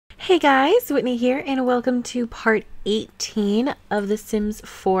Hey guys, Whitney here, and welcome to part 18 of The Sims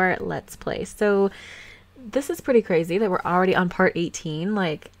 4 Let's Play. So, this is pretty crazy that we're already on part 18.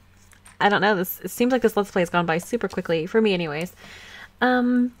 Like, I don't know, it seems like this Let's Play has gone by super quickly, for me anyways.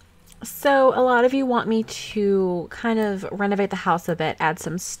 So a lot of you want me to kind of renovate the house a bit, add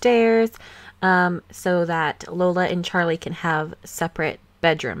some stairs, so that Lola and Charlie can have separate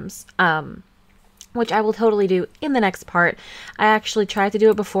bedrooms. Which I will totally do in the next part. I actually tried to do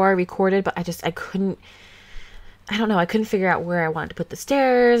it before I recorded, but I couldn't figure out where I wanted to put the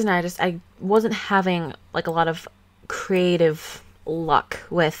stairs, and I wasn't having like a lot of creative luck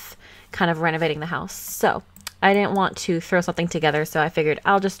with kind of renovating the house. So I didn't want to throw something together, so I figured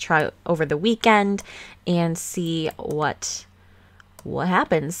I'll just try over the weekend and see what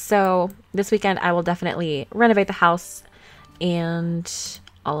happens. So this weekend I will definitely renovate the house and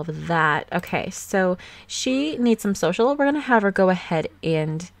all of that. Okay, so she needs some social. We're gonna have her go ahead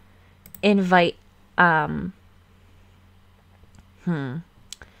and invite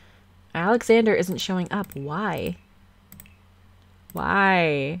Alexander isn't showing up. Why?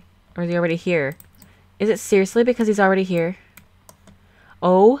 Or is he already here? Is it seriously because he's already here?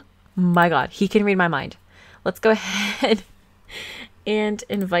 Oh my god, he can read my mind. Let's go ahead and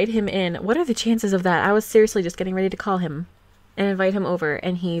invite him in. What are the chances of that? I was seriously just getting ready to call him and invite him over,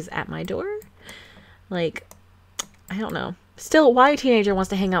 and he's at my door? Like, I don't know. Still, why a teenager wants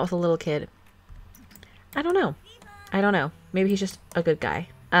to hang out with a little kid? I don't know. Maybe he's just a good guy.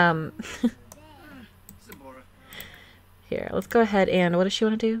 Here, let's go ahead and, what does she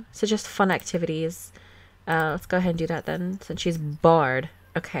want to do? Suggest fun activities. Let's go ahead and do that then, since she's bored.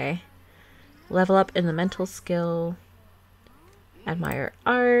 Okay. Level up in the mental skill. Admire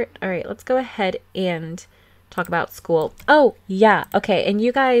art. Alright, let's go ahead and talk about school. Oh, yeah. Okay, and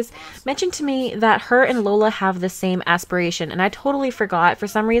you guys mentioned to me that her and Lola have the same aspiration, and I totally forgot. For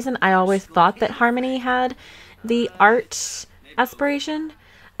some reason, I always thought that Harmony had the art aspiration.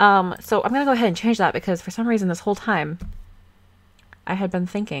 So I'm gonna go ahead and change that, because for some reason this whole time I had been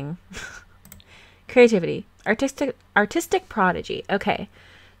thinking creativity, artistic prodigy. Okay,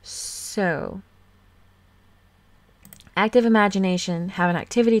 so active imagination, have an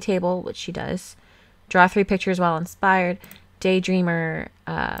activity table, which she does. Draw 3 pictures while inspired. Daydreamer.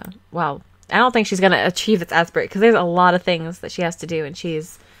 Well, I don't think she's going to achieve this aspirate, because there's a lot of things that she has to do, and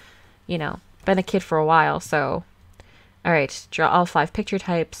she's, you know, been a kid for a while, so. Alright, draw all 5 picture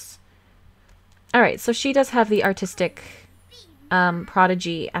types. Alright, so she does have the artistic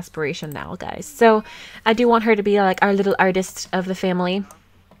prodigy aspiration now, guys. So I do want her to be like our little artist of the family.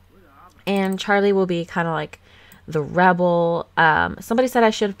 And Charlie will be kind of like the rebel. Somebody said I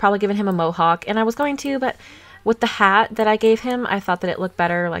should have probably given him a mohawk, and I was going to, but with the hat that I gave him, I thought that it looked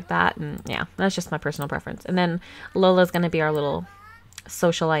better like that, and yeah, that's just my personal preference. And then Lola's gonna be our little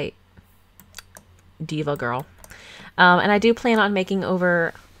socialite diva girl. And I do plan on making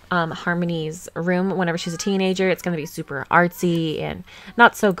over Harmony's room whenever she's a teenager. It's gonna be super artsy and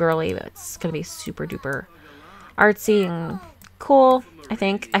not so girly, but it's gonna be super duper artsy and cool, I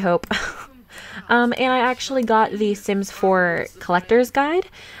think. I hope. And I actually got the Sims 4 collector's guide.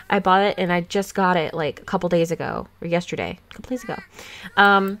 I bought it, and I just got it like a couple days ago, or yesterday, a couple days ago.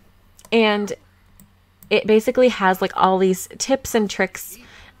 And it basically has like all these tips and tricks,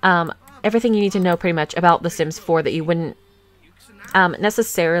 everything you need to know pretty much about the Sims 4 that you wouldn't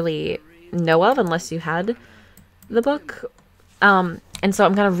necessarily know of unless you had the book. And so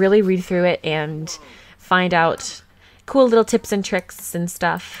I'm gonna really read through it and find out cool little tips and tricks and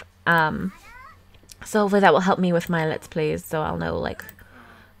stuff. So hopefully that will help me with my Let's Plays, so I'll know, like,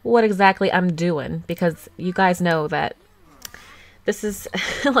 what exactly I'm doing, because you guys know that this is,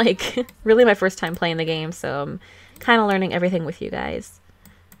 like, really my first time playing the game, so I'm kind of learning everything with you guys.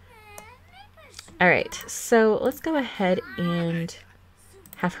 Alright, so let's go ahead and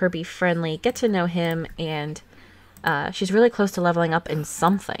have her be friendly, get to know him, and she's really close to leveling up in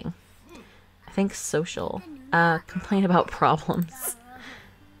something. I think social. Complain about problems.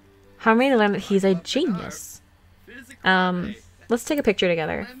 Harmony learned that he's a genius. Let's take a picture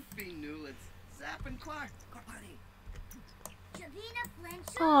together.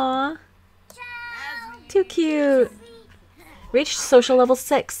 Aww. Too cute. Reached social level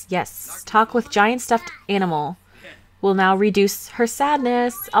 6. Yes. Talk with giant stuffed animal. Will now reduce her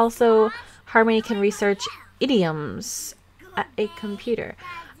sadness. Also, Harmony can research idioms at a computer.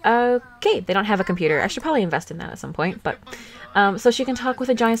 Okay, they don't have a computer. I should probably invest in that at some point, but so she can talk with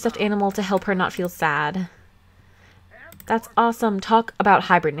a giant stuffed animal to help her not feel sad. That's awesome. Talk about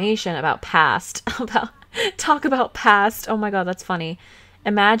hibernation, about past, talk about past. Oh my god, that's funny.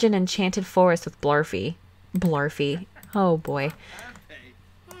 Imagine enchanted forest with Blarfy. Blarfy. Oh boy.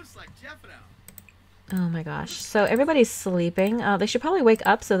 Oh my gosh. So everybody's sleeping. They should probably wake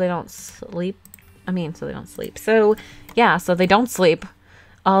up so they don't sleep. So they don't sleep. So, yeah, so they don't sleep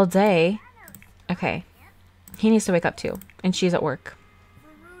all day. Okay. He needs to wake up too. And she's at work.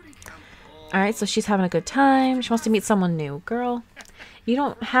 Alright, so she's having a good time. She wants to meet someone new. Girl, you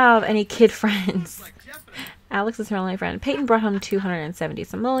don't have any kid friends. Alex is her only friend. Peyton brought home 270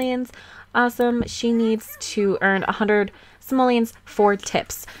 simoleons. Awesome. She needs to earn 100 simoleons for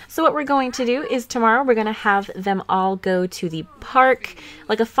tips. So what we're going to do is tomorrow we're going to have them all go to the park,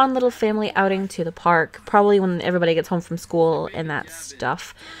 like a fun little family outing to the park, probably when everybody gets home from school and that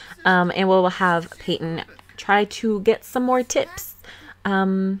stuff. And we'll have Peyton try to get some more tips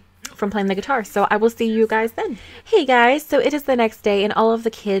from playing the guitar. So I will see you guys then. Hey guys, so it is the next day and all of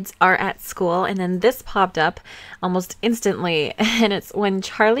the kids are at school, and then this popped up almost instantly, and it's when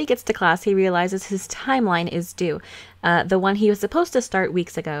Charlie gets to class, he realizes his timeline is due. The one he was supposed to start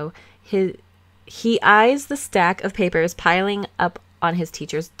weeks ago. He eyes the stack of papers piling up on his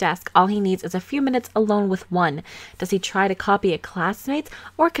teacher's desk. All he needs is a few minutes alone with one. Does he try to copy a classmate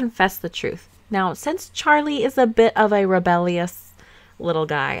or confess the truth? Now, since Charlie is a bit of a rebellious little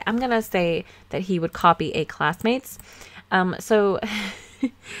guy, I'm gonna say that he would copy a classmate's. So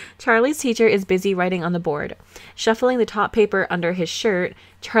Charlie's teacher is busy writing on the board. Shuffling the top paper under his shirt,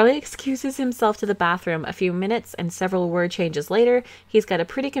 Charlie excuses himself to the bathroom. A few minutes and several word changes later, he's got a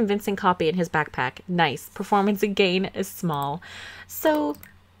pretty convincing copy in his backpack. Nice. Performance gain is small. So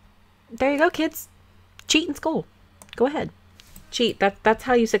there you go, kids. Cheat in school. Go ahead. Cheat. That's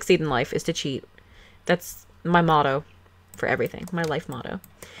how you succeed in life, is to cheat. That's my motto for everything. My life motto.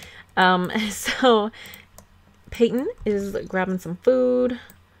 So Peyton is grabbing some food,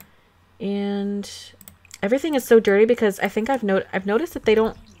 and everything is so dirty because I think I've noticed that they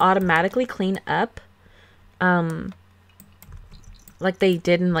don't automatically clean up, like they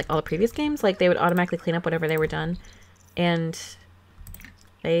did in like all the previous games. Like they would automatically clean up whenever they were done, and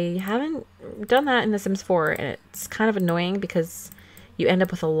they haven't done that in The Sims 4, and it's kind of annoying because you end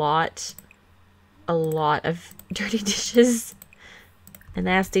up with a lot of dirty dishes and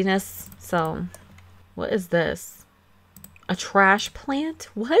nastiness. So what is this? A trash plant?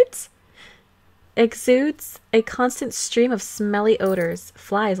 What? Exudes a constant stream of smelly odors.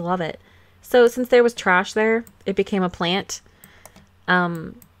 Flies love it. So since there was trash there, it became a plant.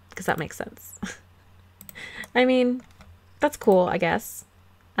 Because that makes sense. I mean, that's cool, I guess.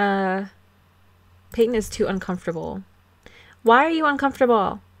 Peyton is too uncomfortable. Why are you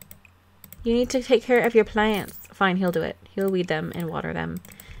uncomfortable? You need to take care of your plants. Fine, he'll do it. He'll weed them and water them,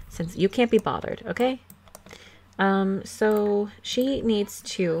 since you can't be bothered, okay? So she needs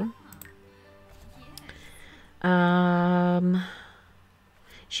to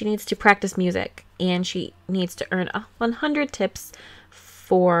practice music, and she needs to earn 100 tips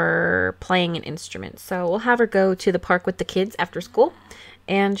for playing an instrument. So we'll have her go to the park with the kids after school,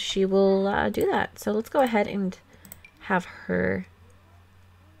 and she will do that. So let's go ahead and have her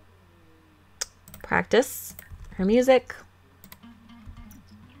practice her music.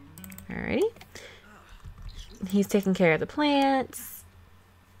 Alrighty. He's taking care of the plants.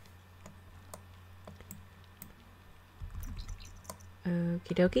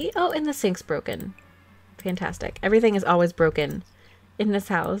 Okie dokie. Oh, and the sink's broken. Fantastic. Everything is always broken in this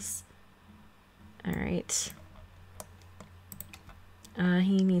house. Alright.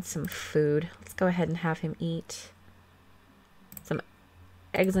 He needs some food. Let's go ahead and have him eat some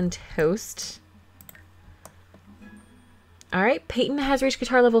eggs and toast. Alright, Peyton has reached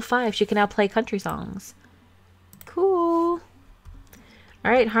guitar level 5. She can now play country songs. Cool.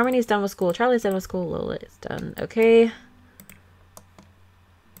 Alright, Harmony's done with school. Charlie's done with school. Lola is done. Okay.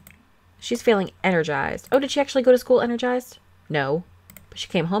 She's feeling energized. Oh, did she actually go to school energized? No. But she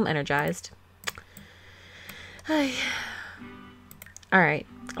came home energized. Alright,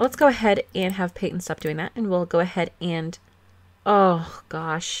 let's go ahead and have Peyton stop doing that. And we'll go ahead and... oh,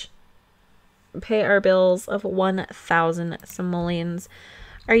 gosh. Pay our bills of 1,000 simoleons.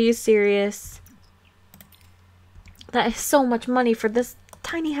 Are you serious? That is so much money for this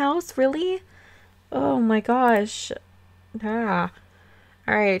tiny house, really? Oh my gosh. Ah.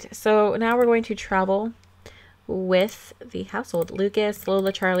 Alright, so now we're going to travel with the household. Lucas,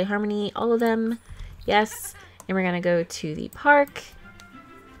 Lola, Charlie, Harmony, all of them. Yes. And we're going to go to the park.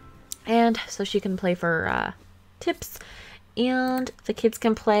 And so she can play for tips. And the kids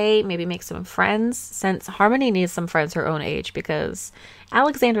can play, maybe make some friends, since Harmony needs some friends her own age, because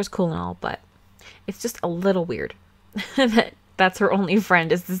Alexander's cool and all, but it's just a little weird that that's her only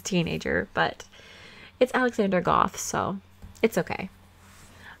friend is this teenager, but it's Alexander Goth, so it's okay.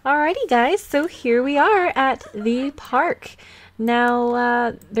 Alrighty guys, so here we are at the park.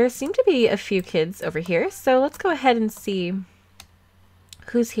 Now, there seem to be a few kids over here, so let's go ahead and see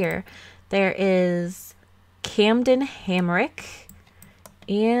who's here. There is Camden Hamrick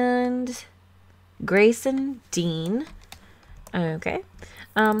and Grayson Dean. Okay.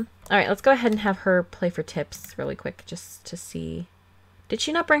 All right, let's go ahead and have her play for tips really quick just to see. Did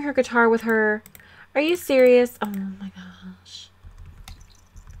she not bring her guitar with her? Are you serious? Oh my gosh.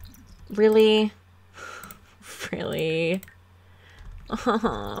 Really? Really?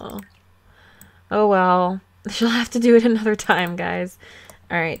 Oh. Oh well. She'll have to do it another time, guys.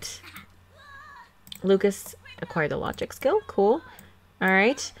 Alright. Lucas acquired the logic skill. Cool.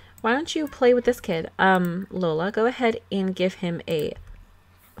 Alright. Why don't you play with this kid? Lola, go ahead and give him a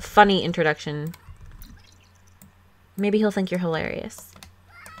funny introduction. Maybe he'll think you're hilarious.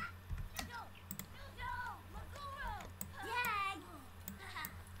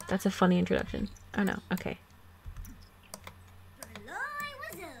 That's a funny introduction. Oh no. Okay.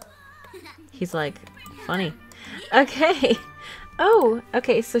 He's like, funny. Okay. Oh,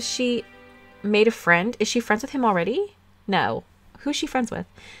 okay. So she made a friend. Is she friends with him already? No. Who's she friends with?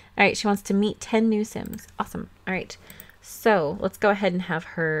 All right. She wants to meet 10 new Sims. Awesome. All right. So let's go ahead and have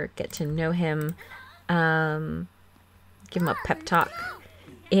her get to know him. Give him a pep talk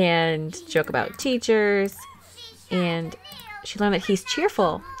and joke about teachers. And she learned that he's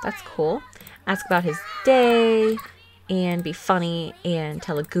cheerful. That's cool. Ask about his day. And be funny and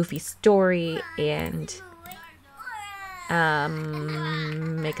tell a goofy story and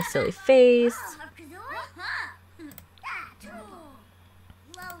make a silly face.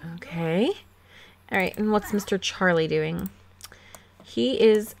 Okay. Alright, and what's Mr. Charlie doing? He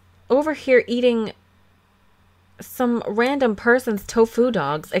is over here eating some random person's tofu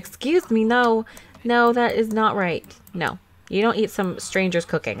dogs. Excuse me, no. No, that is not right. No. You don't eat some stranger's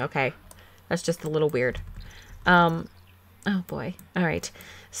cooking, okay? That's just a little weird. Oh boy. Alright.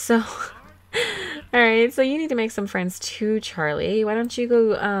 So, alright, so you need to make some friends too, Charlie. Why don't you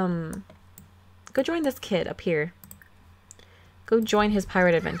go, go join this kid up here. Go join his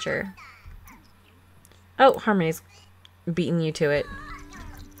pirate adventure. Oh, Harmony's beating you to it.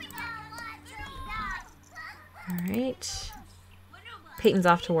 Alright. Peyton's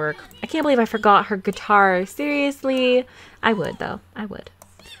off to work. I can't believe I forgot her guitar. Seriously? I would, though. I would.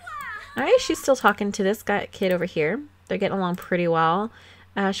 Alright, she's still talking to this kid over here. They're getting along pretty well.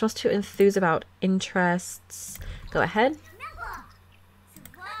 She wants to enthuse about interests. Go ahead.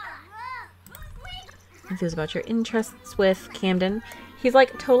 Enthuse about your interests with Camden. He's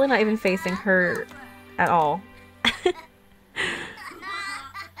like totally not even facing her at all.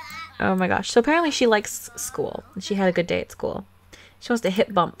 Oh my gosh. So apparently she likes school. She had a good day at school. She wants to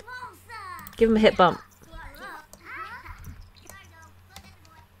hip bump. Give him a hip bump.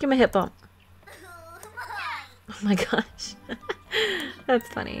 Give him a hip bump. Oh my gosh. That's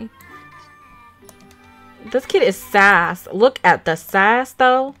funny. This kid is sass. Look at the sass,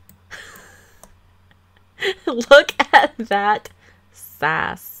 though. Look at that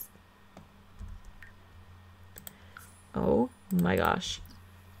sass. Oh my gosh.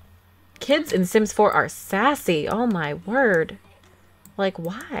 Kids in Sims 4 are sassy. Oh my word. Like,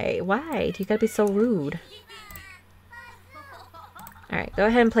 why? Why do you gotta be so rude? Alright, go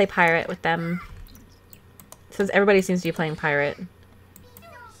ahead and play pirate with them. Since everybody seems to be playing pirate.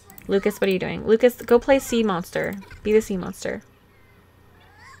 Lucas, what are you doing? Lucas, go play sea monster. Be the sea monster.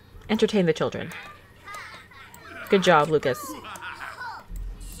 Entertain the children. Good job, Lucas.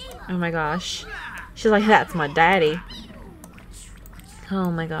 Oh my gosh. She's like, that's my daddy. Oh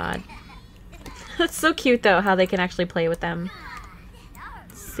my god. That's so cute, though, how they can actually play with them.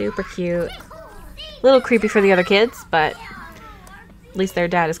 Super cute. A little creepy for the other kids, but at least their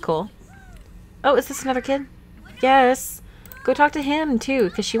dad is cool. Oh, is this another kid? Yes. Go talk to him, too,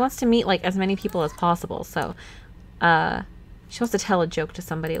 because she wants to meet, like, as many people as possible. So, she wants to tell a joke to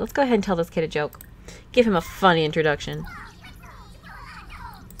somebody. Let's go ahead and tell this kid a joke. Give him a funny introduction.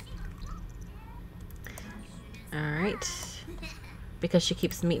 Alright. Because she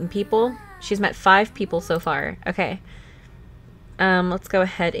keeps meeting people. She's met 5 people so far. Okay. Let's go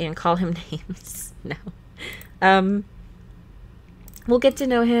ahead and call him names. No. We'll get to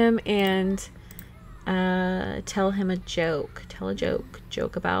know him and tell him a joke. Tell a joke.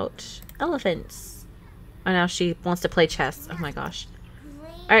 Joke about elephants. Oh, now she wants to play chess. Oh my gosh.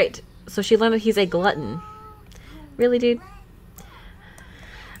 Alright, so she learned that he's a glutton. Really, dude?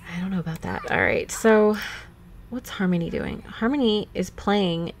 I don't know about that. Alright, so what's Harmony doing? Harmony is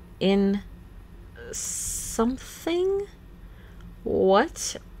playing in something?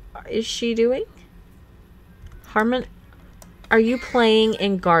 What is she doing? Harmon, are you playing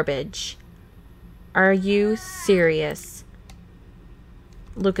in garbage? Are you serious?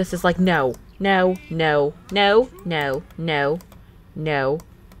 Lucas is like, no, no, no, no, no, no, no,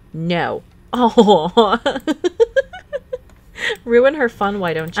 no. Oh, ruin her fun,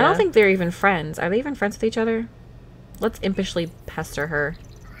 why don't you? I don't think they're even friends. Are they even friends with each other? Let's impishly pester her.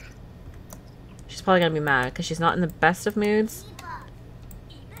 She's probably gonna be mad because she's not in the best of moods.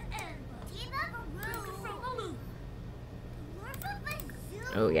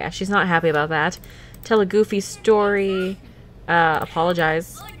 Oh yeah, she's not happy about that. Tell a goofy story.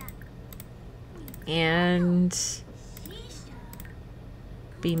 Apologize. And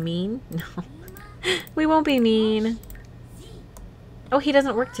be mean? No. We won't be mean. Oh, he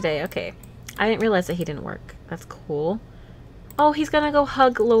doesn't work today. Okay. I didn't realize that he didn't work. That's cool. Oh, he's gonna go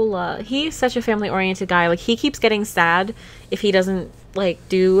hug Lola. He's such a family-oriented guy. Like, he keeps getting sad if he doesn't, like,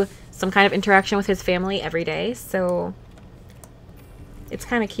 do some kind of interaction with his family every day. So, it's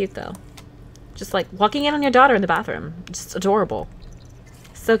kind of cute, though. Just, like, walking in on your daughter in the bathroom. Just adorable.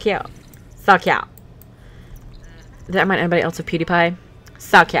 So cute. So cute. Did that remind anybody else of PewDiePie?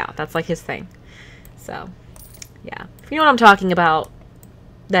 So cute. That's, like, his thing. So, yeah. If you know what I'm talking about,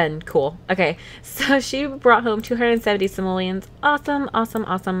 then cool. Okay, so she brought home 270 simoleons. Awesome, awesome,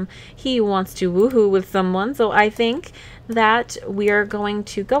 awesome. He wants to woohoo with someone, so I think that we are going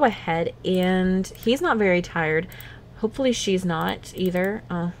to go ahead, and he's not very tired. Hopefully she's not either.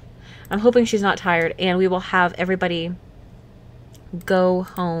 I'm hoping she's not tired, and we will have everybody go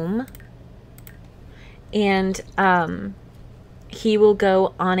home, and he will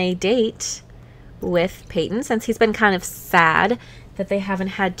go on a date with Peyton, since he's been kind of sad that they haven't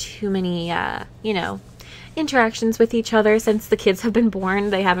had too many, you know, interactions with each other since the kids have been born.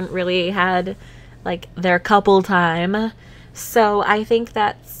 They haven't really had, like, their couple time. So I think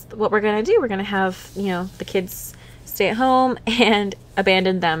that's what we're going to do. We're going to have, you know, the kids stay at home and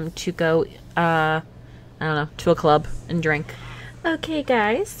abandon them to go, I don't know, to a club and drink. Okay,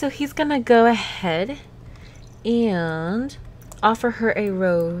 guys, so he's going to go ahead and offer her a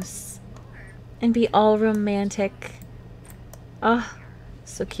rose and be all romantic. Oh,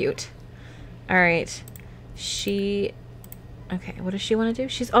 so cute. All right. Okay, what does she want to do?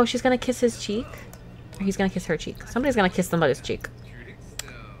 She's going to kiss his cheek. Or he's going to kiss her cheek. Somebody's going to kiss somebody's cheek.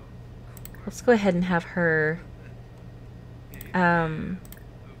 Let's go ahead and have her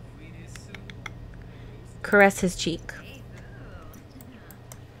caress his cheek.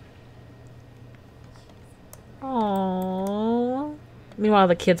 Aww. Meanwhile,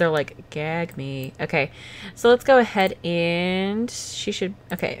 the kids are like, gag me. Okay, so let's go ahead and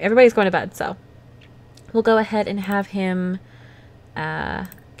okay, everybody's going to bed, so we'll go ahead and have him, can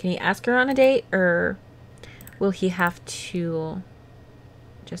he ask her on a date, or will he have to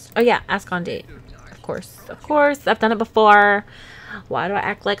just, oh yeah, ask on date. Of course, I've done it before. Why do I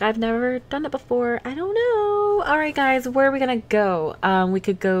act like I've never done it before? I don't know. All right, guys, where are we gonna go? We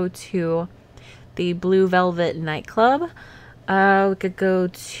could go to the Blue Velvet nightclub. We could go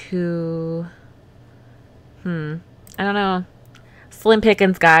to, I don't know. Slim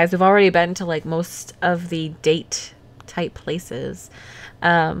pickings, guys. We've already been to, like, most of the date type places.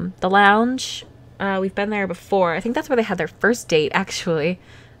 The lounge, we've been there before. I think that's where they had their first date, actually.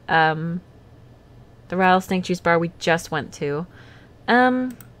 The rattlesnake juice bar we just went to.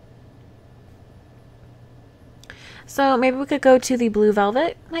 So maybe we could go to the Blue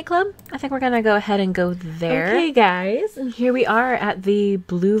Velvet nightclub. I think we're going to go ahead and go there. Okay, guys. And here we are at the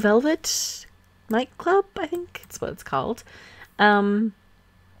Blue Velvet nightclub. I think it's what it's called. So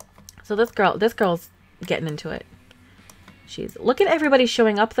this girl's getting into it. Look at everybody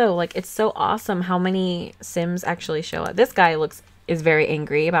showing up, though. Like, it's so awesome how many Sims actually show up. This guy is very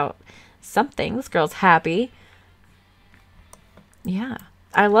angry about something. This girl's happy. Yeah.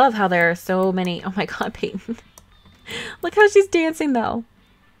 I love how there are so many. Oh my God, Peyton. Look how she's dancing, though.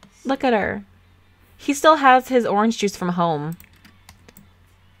 Look at her. He still has his orange juice from home.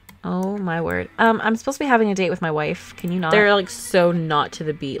 Oh, my word. I'm supposed to be having a date with my wife. Can you not? They're, like, so not to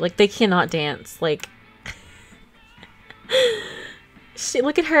the beat. Like, they cannot dance. Like,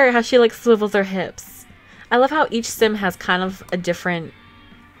 look at her, how she, like, swivels her hips. I love how each sim has kind of a different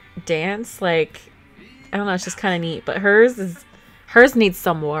dance. Like, I don't know, it's just kind of neat. But hers needs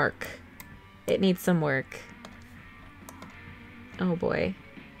some work. It needs some work. Oh boy.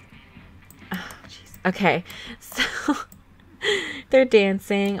 Oh, jeez. Okay, so they're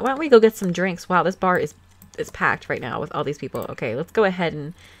dancing. Why don't we go get some drinks? Wow, this bar is packed right now with all these people. Okay, let's go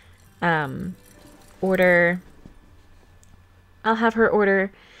ahead and order. I'll have her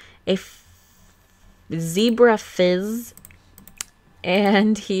order a zebra fizz,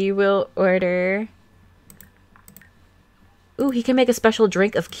 and he will order. Ooh, he can make a special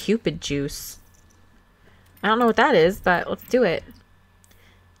drink of Cupid juice. I don't know what that is, but let's do it.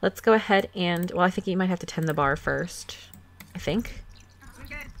 Let's go ahead and, well, I think you might have to tend the bar first. I think.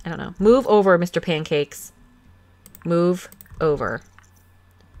 I don't know. Move over, Mr. Pancakes. Move over.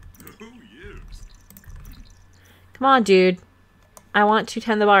 Come on, dude. I want to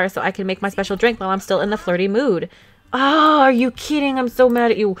tend the bar so I can make my special drink while I'm still in the flirty mood. Oh, are you kidding? I'm so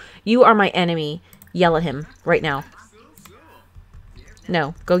mad at you. You are my enemy. Yell at him right now.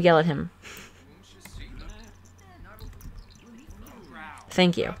 No, go yell at him.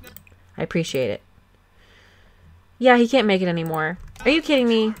 Thank you. I appreciate it. Yeah, he can't make it anymore. Are you kidding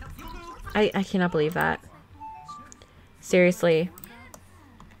me? I cannot believe that. Seriously.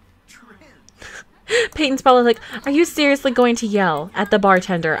 Peyton's probably like, are you seriously going to yell at the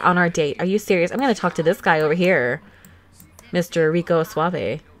bartender on our date? Are you serious? I'm going to talk to this guy over here. Mr. Rico Suave.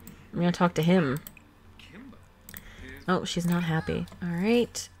 I'm going to talk to him. Oh, she's not happy. All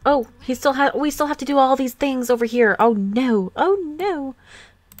right. Oh, we still have to do all these things over here. Oh, no. Oh, no.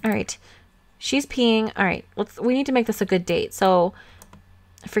 All right. She's peeing. All right. We need to make this a good date. So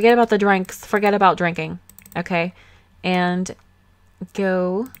forget about the drinks. Forget about drinking. Okay. And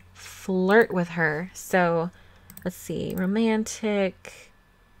go flirt with her. So let's see. Romantic.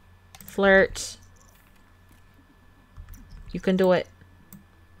 Flirt. You can do it.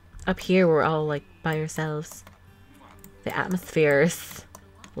 Up here, we're all like by ourselves. The atmosphere is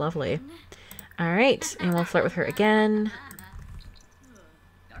lovely. All right. And we'll flirt with her again.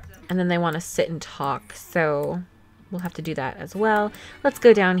 And then they want to sit and talk. So we'll have to do that as well. Let's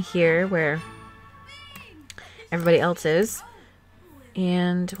go down here where everybody else is.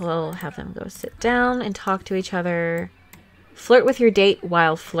 And we'll have them go sit down and talk to each other. Flirt with your date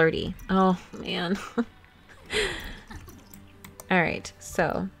while flirty. Oh, man. All right.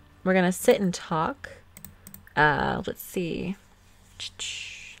 So we're going to sit and talk. Let's see.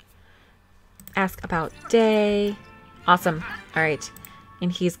 Ask about day. Awesome. All right.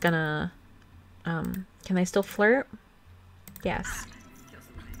 And he's gonna, can they still flirt? Yes.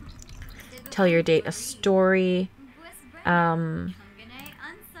 Tell your date a story. Friendly?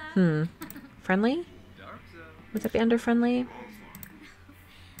 Would that be under friendly?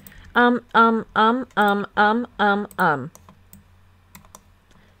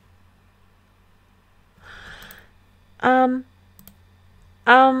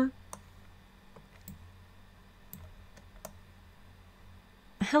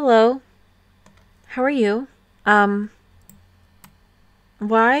 Hello. How are you?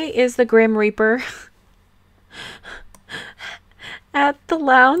 Why is the Grim Reaper at the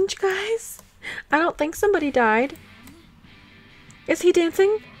lounge, guys? I don't think somebody died. Is he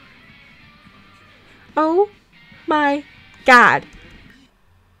dancing? Oh my God.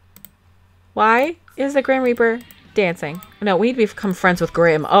 Why is the Grim Reaper dancing? No, we need to become friends with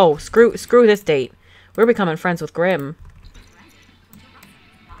Grim. Oh, screw this date. We're becoming friends with Grim.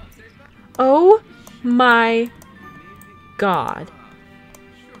 Oh my God.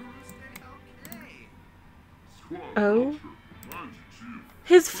 Oh.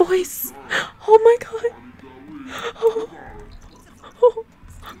 His voice. Oh my God. Oh. Oh.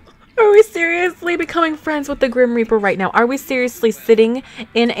 Are we seriously becoming friends with the Grim Reaper right now? Are we seriously sitting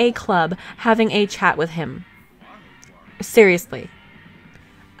in a club having a chat with him? Seriously.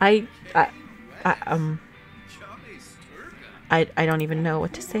 I don't even know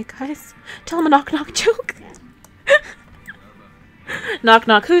what to say, guys. Tell him a knock-knock joke.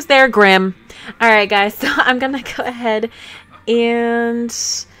 Knock-knock. Who's there, Grim? Alright, guys. So I'm going to go ahead and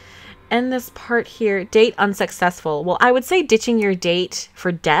end this part here. Date unsuccessful. Well, I would say ditching your date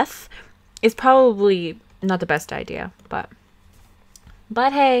for death is probably not the best idea.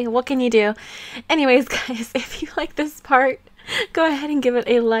 But hey, what can you do? Anyways, guys, if you like this part, go ahead and give it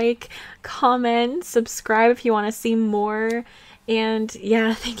a like, comment, subscribe if you want to see more. And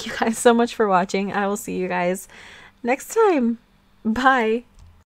yeah, thank you guys so much for watching. I will see you guys next time. Bye.